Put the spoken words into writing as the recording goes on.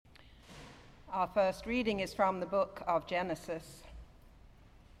Our first reading is from the book of Genesis.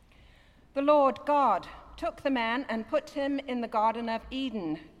 The Lord God took the man and put him in the Garden of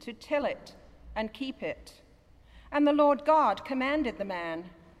Eden to till it and keep it. And the Lord God commanded the man,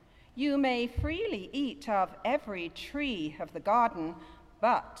 "You may freely eat of every tree of the garden,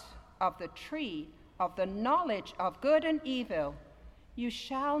 but of the tree of the knowledge of good and evil you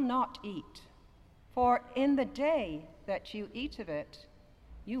shall not eat. For in the day that you eat of it,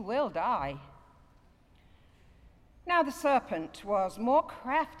 you will die." Now the serpent was more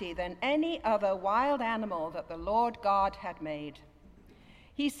crafty than any other wild animal that the Lord God had made.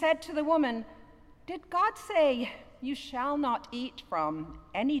 He said to the woman, "Did God say, 'You shall not eat from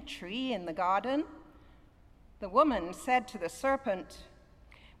any tree in the garden'?" The woman said to the serpent,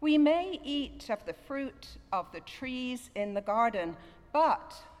 "We may eat of the fruit of the trees in the garden,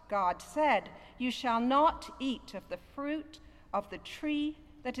 but God said, 'You shall not eat of the fruit of the tree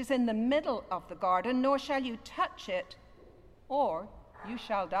that is in the middle of the garden, nor shall you touch it, or you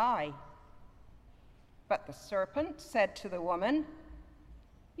shall die.' But the serpent said to the woman,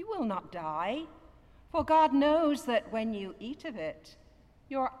 'You will not die, for God knows that when you eat of it,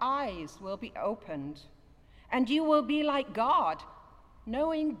 your eyes will be opened, and you will be like God,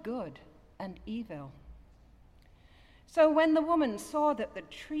 knowing good and evil.' So when the woman saw that the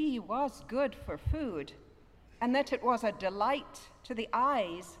tree was good for food, and that it was a delight to the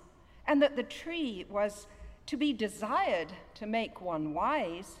eyes, and that the tree was to be desired to make one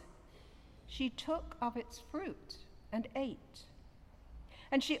wise, she took of its fruit and ate.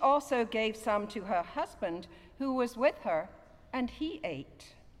 And she also gave some to her husband who was with her, and he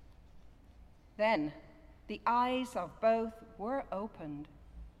ate. Then the eyes of both were opened,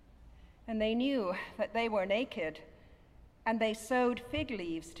 and they knew that they were naked, and they sewed fig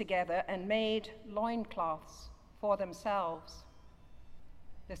leaves together and made loincloths for themselves.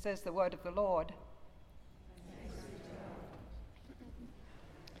 This is the word of the Lord.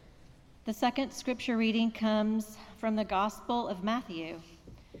 The second scripture reading comes from the Gospel of Matthew,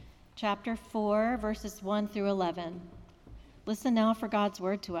 chapter 4, verses 1 through 11. Listen now for God's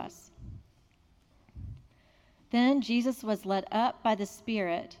word to us. Then Jesus was led up by the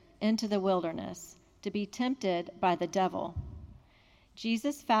Spirit into the wilderness to be tempted by the devil.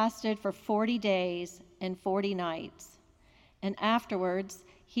 Jesus fasted for 40 days and 40 nights, and afterwards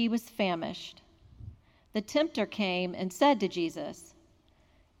he was famished. The tempter came and said to Jesus,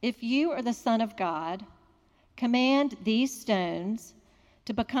 "If you are the Son of God, command these stones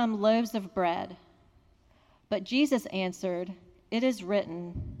to become loaves of bread." But Jesus answered, "It is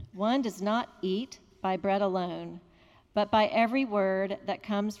written, 'One does not eat by bread alone, but by every word that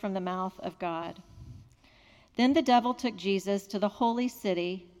comes from the mouth of God.'" Then the devil took Jesus to the holy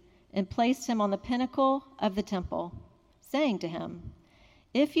city and placed him on the pinnacle of the temple, saying to him,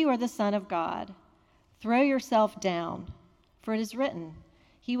 "If you are the Son of God, throw yourself down, for it is written,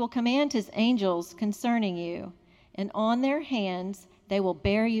 'He will command his angels concerning you, and on their hands they will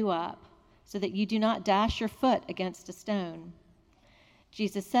bear you up, so that you do not dash your foot against a stone.'"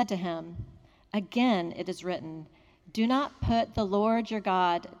 Jesus said to him, "Again it is written, 'Do not put the Lord your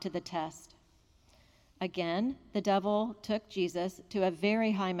God to the test.'" Again, the devil took Jesus to a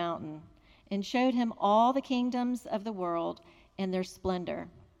very high mountain and showed him all the kingdoms of the world and their splendor.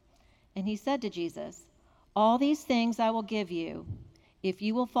 And he said to Jesus, "All these things I will give you if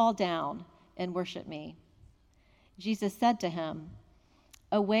you will fall down and worship me." Jesus said to him,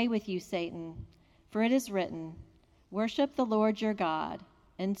 "Away with you, Satan, for it is written, 'Worship the Lord your God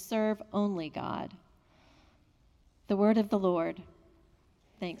and serve only God.'" The word of the Lord.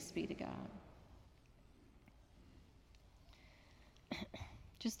 Thanks be to God.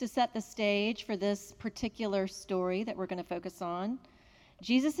 Just to set the stage for this particular story that we're going to focus on,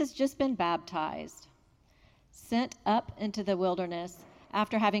 Jesus has just been baptized, sent up into the wilderness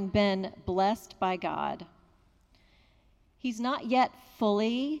after having been blessed by God. He's not yet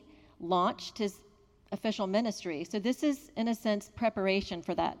fully launched his official ministry, so this is, in a sense, preparation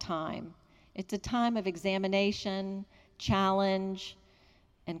for that time. It's a time of examination, challenge,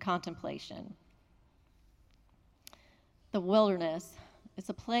 and contemplation. The wilderness is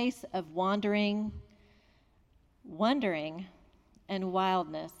a place of wandering, wondering, and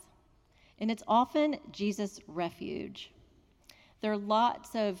wildness, and it's often Jesus' refuge. There are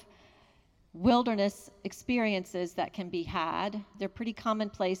lots of wilderness experiences that can be had. They're pretty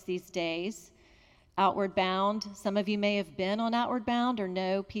commonplace these days. Outward Bound, some of you may have been on Outward Bound or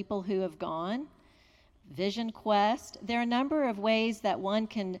know people who have gone. Vision Quest, there are a number of ways that one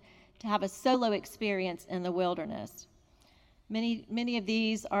can have a solo experience in the wilderness. Many of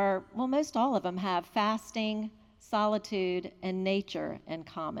these are, well, most all of them have fasting, solitude, and nature in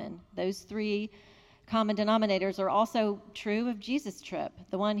common. Those three common denominators are also true of Jesus' trip,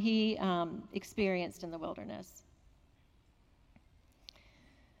 the one he experienced in the wilderness.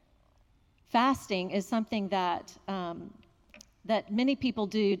 Fasting is something that that many people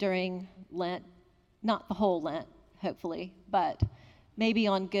do during Lent, not the whole Lent, hopefully, but maybe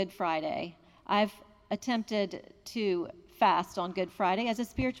on Good Friday. I've attempted to fast on Good Friday as a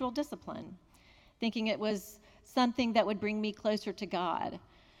spiritual discipline, thinking it was something that would bring me closer to God.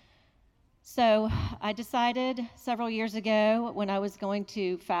 So I decided several years ago when I was going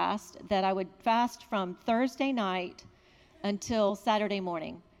to fast that I would fast from Thursday night until Saturday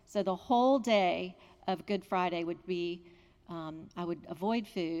morning. So the whole day of Good Friday would be, I would avoid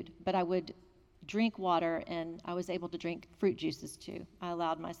food, but I would drink water, and I was able to drink fruit juices too. I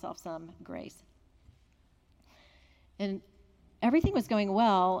allowed myself some grace. And everything was going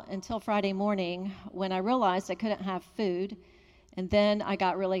well until Friday morning when I realized I couldn't have food, and then I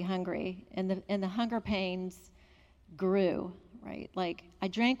got really hungry, and the hunger pains grew, right? Like I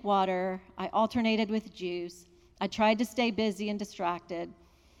drank water, I alternated with juice, I tried to stay busy and distracted,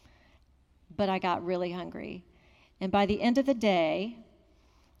 but I got really hungry. And by the end of the day,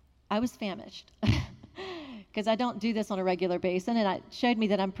 I was famished because I don't do this on a regular basis, and it showed me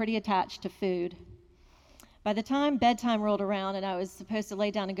that I'm pretty attached to food. By the time bedtime rolled around and I was supposed to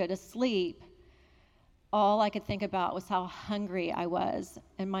lay down and go to sleep, all I could think about was how hungry I was,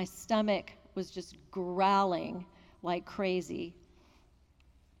 and my stomach was just growling like crazy.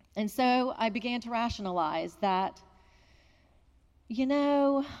 And so I began to rationalize that, you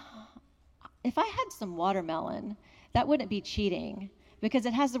know, if I had some watermelon, that wouldn't be cheating because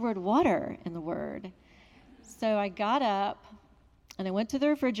it has the word water in the word. So I got up and I went to the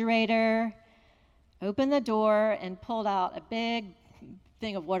refrigerator, opened the door, and pulled out a big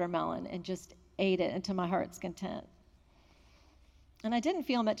thing of watermelon and just ate it into my heart's content. And I didn't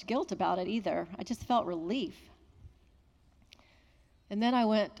feel much guilt about it either. I just felt relief. And then I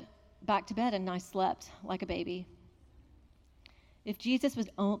went back to bed and I slept like a baby. If Jesus was,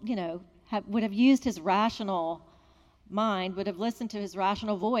 would have used his rational mind, would have listened to his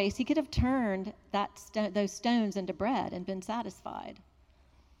rational voice, he could have turned those stones into bread and been satisfied.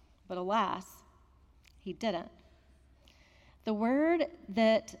 But alas, he didn't. The word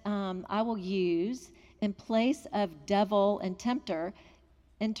that I will use in place of devil and tempter,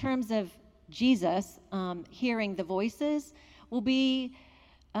 in terms of Jesus hearing the voices, will be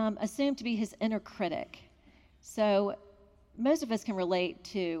assumed to be his inner critic. So most of us can relate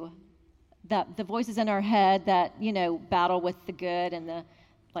to the voices in our head that, battle with the good and the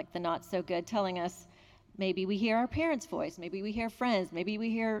not so good, telling us maybe we hear our parents' voice, maybe we hear friends, maybe we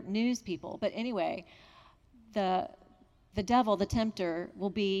hear news people. But anyway, the devil, the tempter, will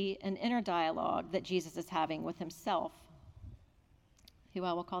be an inner dialogue that Jesus is having with himself, who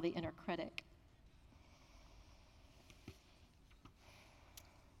I will call the inner critic.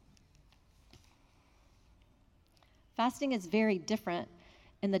 Fasting is very different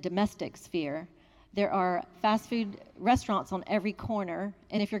in the domestic sphere. There are fast food restaurants on every corner,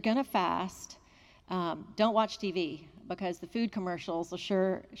 and if you're going to fast, don't watch TV because the food commercials are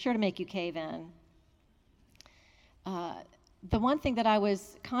sure to make you cave in. The one thing that I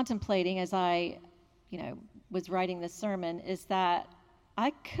was contemplating as I, was writing this sermon is that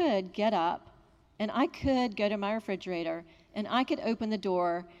I could get up and I could go to my refrigerator and I could open the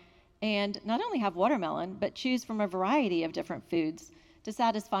door and not only have watermelon, but choose from a variety of different foods to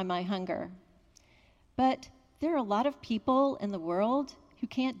satisfy my hunger. But there are a lot of people in the world who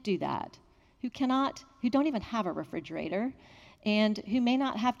can't do that, who don't even have a refrigerator, and who may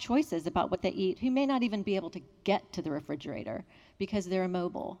not have choices about what they eat, who may not even be able to get to the refrigerator because they're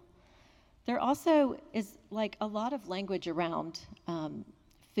immobile. There also is a lot of language around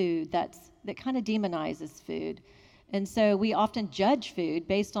food that kind of demonizes food. And so we often judge food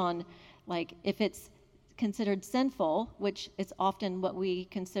based on if it's considered sinful, which is often what we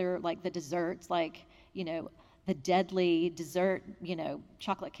consider the desserts, the deadly dessert,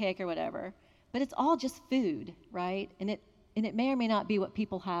 chocolate cake or whatever. But it's all just food, right? And it may or may not be what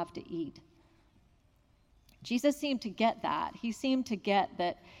people have to eat. Jesus seemed to get that. He seemed to get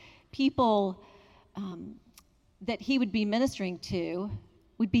that people that he would be ministering to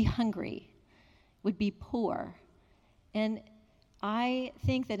would be hungry, would be poor. And I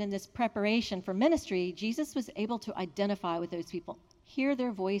think that in this preparation for ministry, Jesus was able to identify with those people, hear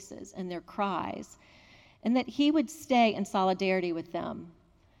their voices and their cries, and that he would stay in solidarity with them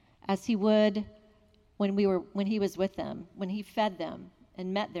as he would when he was with them, when he fed them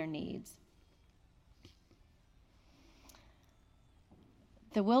and met their needs.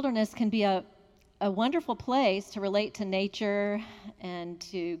 The wilderness can be a a wonderful place to relate to nature and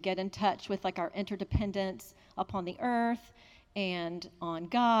to get in touch with like our interdependence upon the earth and on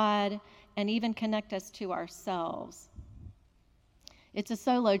God, and even connect us to ourselves. It's a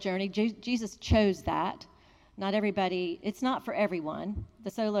solo journey. Jesus chose that. Not everybody, it's not for everyone.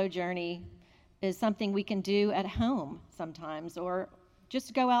 The solo journey is something we can do at home sometimes, or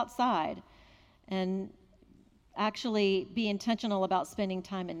just go outside and actually be intentional about spending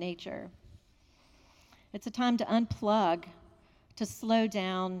time in nature. It's a time to unplug, to slow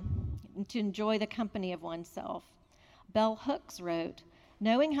down, and to enjoy the company of oneself. Bell Hooks wrote,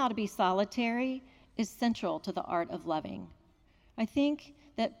 "Knowing how to be solitary is central to the art of loving." I think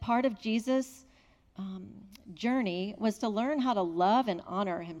that part of Jesus' journey was to learn how to love and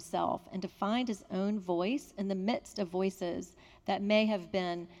honor himself and to find his own voice in the midst of voices that may have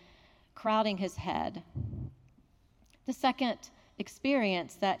been crowding his head. The second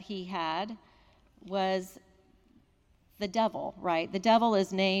experience that he had was the devil, right? The devil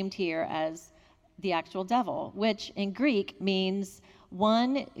is named here as the actual devil, which in Greek means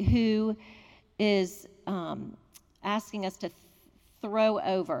one who is asking us to throw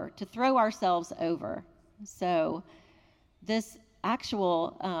ourselves over. So this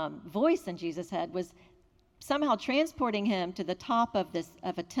actual voice in Jesus' head was somehow transporting him to the top of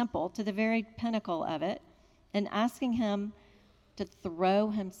a temple, to the very pinnacle of it, and asking him to throw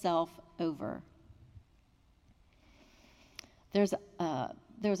himself over. There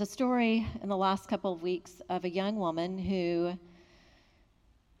was a story in the last couple of weeks of a young woman who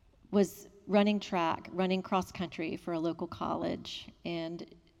was running cross country for a local college. And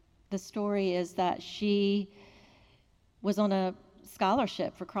the story is that she was on a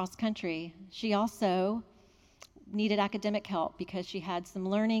scholarship for cross country. She also needed academic help because she had some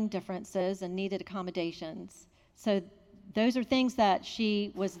learning differences and needed accommodations. So those are things that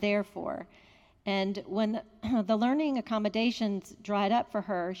she was there for. And when the learning accommodations dried up for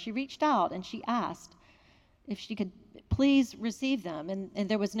her, she reached out and she asked if she could please receive them, and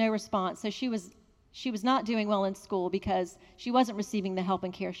there was no response. So she was not doing well in school because she wasn't receiving the help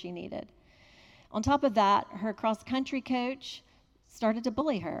and care she needed. On top of that, her cross-country coach started to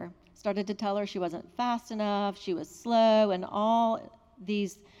bully her, started to tell her she wasn't fast enough, she was slow, and all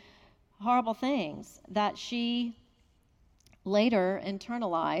these horrible things that she later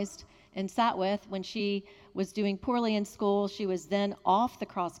internalized and sat with. When she was doing poorly in school, she was then off the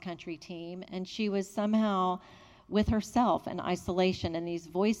cross-country team, and she was somehow with herself in isolation, and these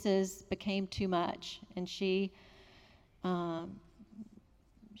voices became too much, and she died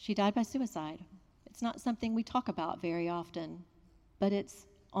by suicide. It's not something we talk about very often, but it's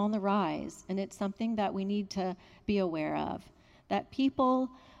on the rise, and it's something that we need to be aware of, that people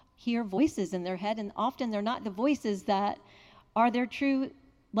hear voices in their head, and often they're not the voices that are their true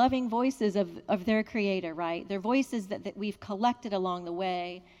loving voices of their Creator, right? They're voices that we've collected along the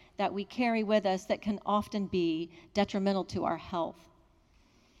way, that we carry with us, that can often be detrimental to our health.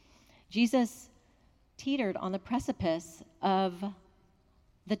 Jesus teetered on the precipice of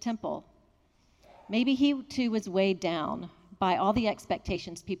the temple. Maybe he too was weighed down by all the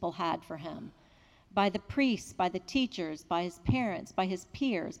expectations people had for him, by the priests, by the teachers, by his parents, by his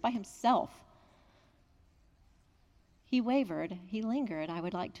peers, by himself. He wavered, he lingered, I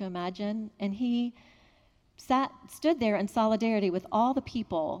would like to imagine, and he stood there in solidarity with all the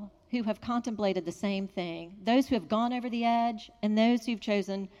people who have contemplated the same thing, those who have gone over the edge and those who've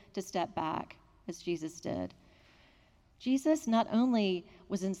chosen to step back, as Jesus did. Jesus not only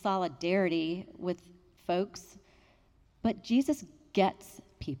was in solidarity with folks, but Jesus gets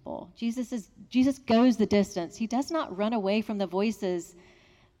people. Jesus goes the distance. He does not run away from the voices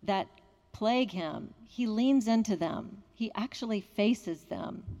that plague him. He leans into them. He actually faces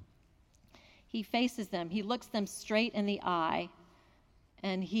them. He faces them. He looks them straight in the eye,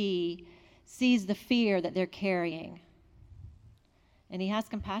 and he sees the fear that they're carrying. And he has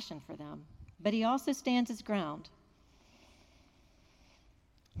compassion for them. But he also stands his ground.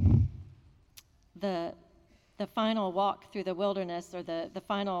 The final walk through the wilderness, or the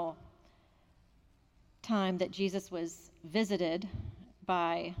final time that Jesus was visited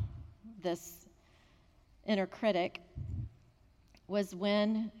by this inner critic, was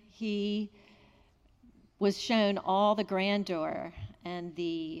when he was shown all the grandeur and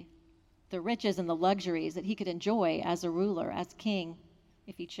the riches and the luxuries that he could enjoy as a ruler, as king,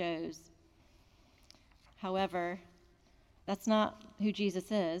 if he chose. However, that's not who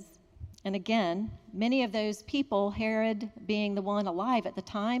Jesus is. And again, many of those people, Herod being the one alive at the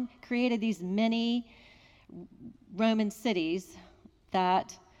time, created these many Roman cities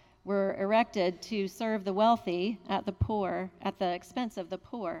that were erected to serve the wealthy at the expense of the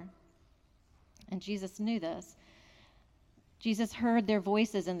poor. And Jesus knew this. Jesus heard their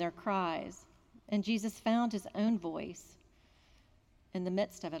voices and their cries, and Jesus found his own voice in the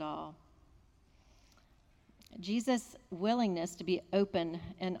midst of it all. Jesus' willingness to be open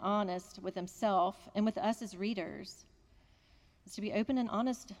and honest with himself and with us as readers is to be open and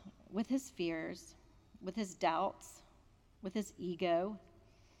honest with his fears, with his doubts, with his ego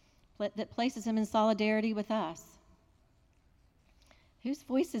that places him in solidarity with us. Whose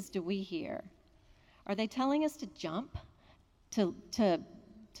voices do we hear? Are they telling us to jump, to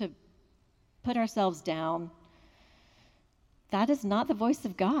put ourselves down? That is not the voice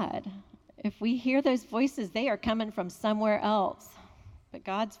of God. If we hear those voices, they are coming from somewhere else. But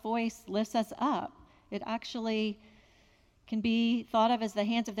God's voice lifts us up. It actually can be thought of as the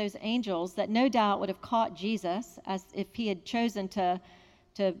hands of those angels that no doubt would have caught Jesus as if he had chosen to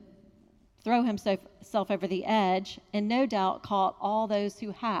throw himself over the edge, and no doubt caught all those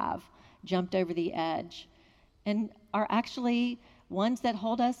who have jumped over the edge and are actually ones that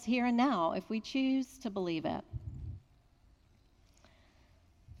hold us here and now if we choose to believe it.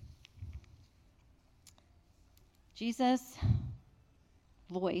 Jesus'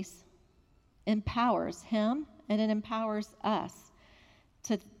 voice empowers him, and it empowers us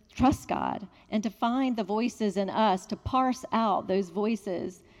to trust God and to find the voices in us, to parse out those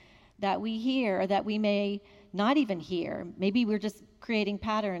voices that we hear that we may not even hear. Maybe we're just creating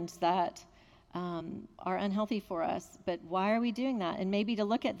patterns that are unhealthy for us, but why are we doing that? And maybe to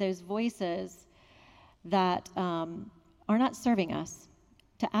look at those voices that are not serving us,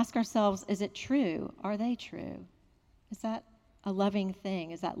 to ask ourselves, is it true? Are they true? Is that a loving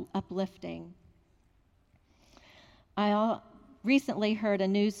thing? Is that uplifting? I recently heard a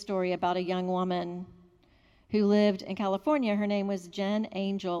news story about a young woman who lived in California. Her name was Jen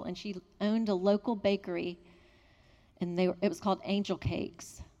Angel, and she owned a local bakery, and it was called Angel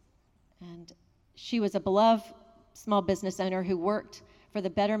Cakes. And she was a beloved small business owner who worked for the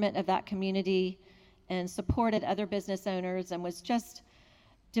betterment of that community and supported other business owners, and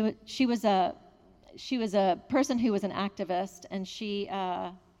she was a person who was an activist, and she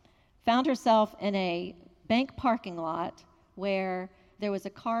found herself in a bank parking lot where there was a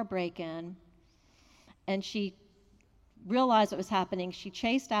car break-in, and she realized what was happening. She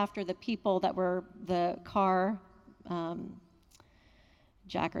chased after the people that were the car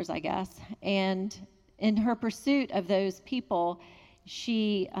jackers, I guess, and in her pursuit of those people,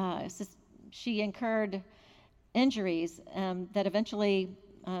 she incurred injuries that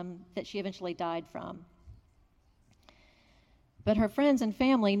she eventually died from. But her friends and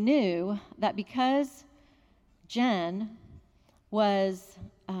family knew that because Jen was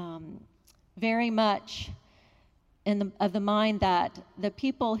very much of the mind that the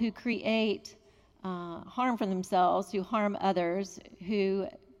people who create harm for themselves, who harm others, who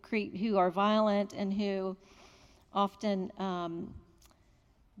are violent and who often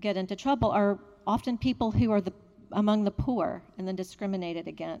get into trouble are often people who are among the poor and then discriminated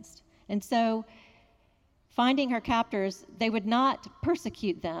against. And so finding her captors, they would not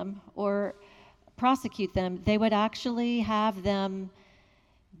persecute them or prosecute them. They would actually have them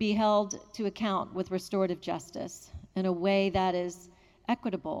be held to account with restorative justice in a way that is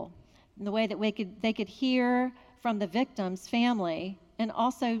equitable, in the way that they could hear from the victim's family and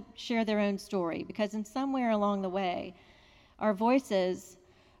also share their own story, because in somewhere along the way, our voices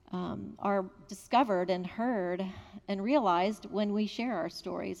are discovered and heard and realized when we share our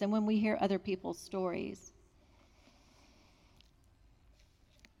stories and when we hear other people's stories.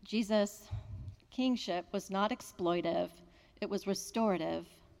 Jesus' kingship was not exploitive, it was restorative,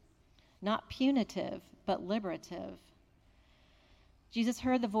 not punitive, but liberative. Jesus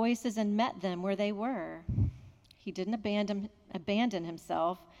heard the voices and met them where they were. He didn't abandon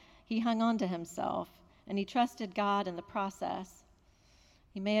himself. He hung on to himself, and he trusted God in the process.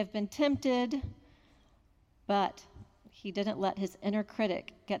 He may have been tempted, but he didn't let his inner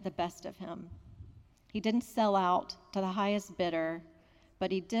critic get the best of him. He didn't sell out to the highest bidder,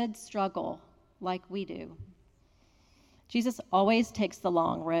 but he did struggle like we do. Jesus always takes the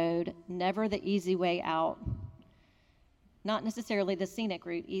long road, never the easy way out, not necessarily the scenic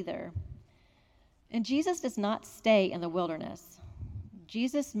route either. And Jesus does not stay in the wilderness.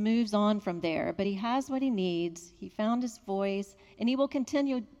 Jesus moves on from there, but he has what he needs. He found his voice, and he will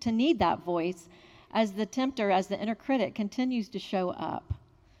continue to need that voice as the tempter, as the inner critic continues to show up.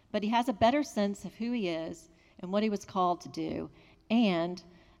 But he has a better sense of who he is and what he was called to do, and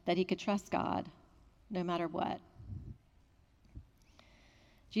that he could trust God no matter what.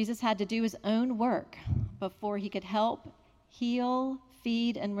 Jesus had to do his own work before he could help, heal,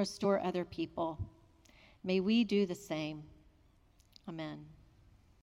 feed, and restore other people. May we do the same. Amen.